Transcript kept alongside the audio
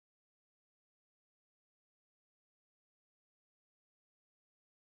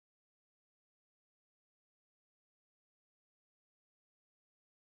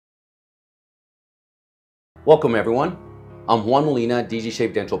Welcome everyone. I'm Juan Molina,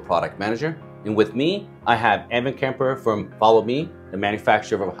 DGSHAPE Dental Product Manager, and with me I have Evan Kemper from Follow Me, the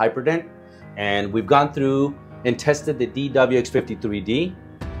manufacturer of hyperDENT, and we've gone through and tested the DWX-53D.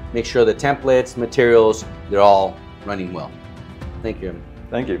 Make sure the templates, materials, they're all running well. Thank you, Evan.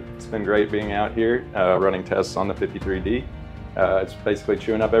 Thank you. It's been great being out here running tests on the 53D. It's basically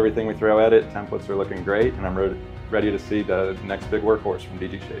chewing up everything we throw at it. Templates are looking great, and I'm ready to see the next big workhorse from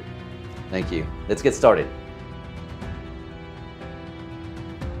DGSHAPE. Thank you. Let's get started.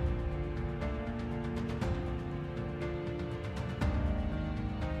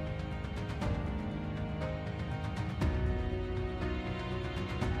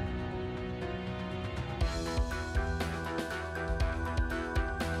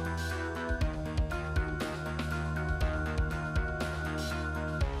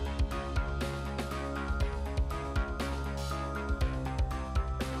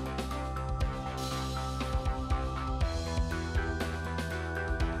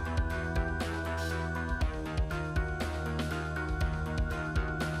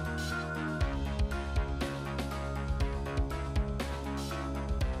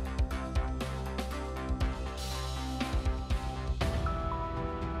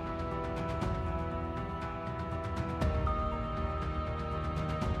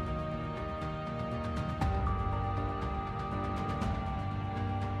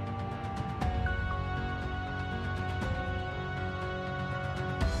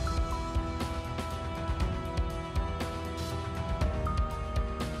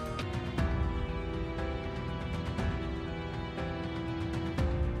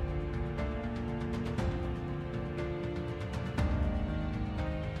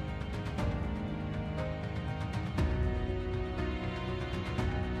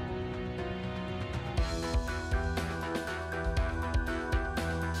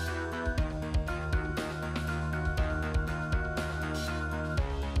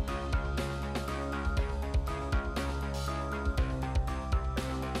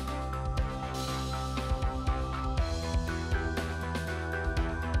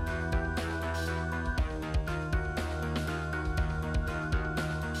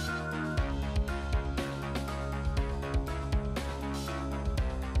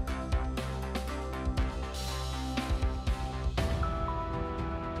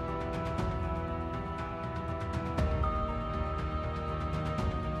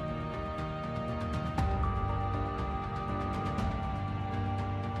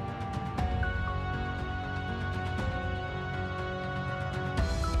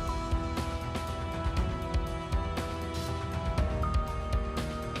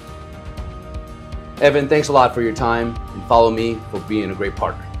 Evan, thanks a lot for your time, and Follow Me for being a great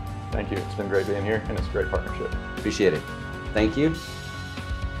partner. Thank you. It's been great being here, and it's a great partnership. Appreciate it. Thank you.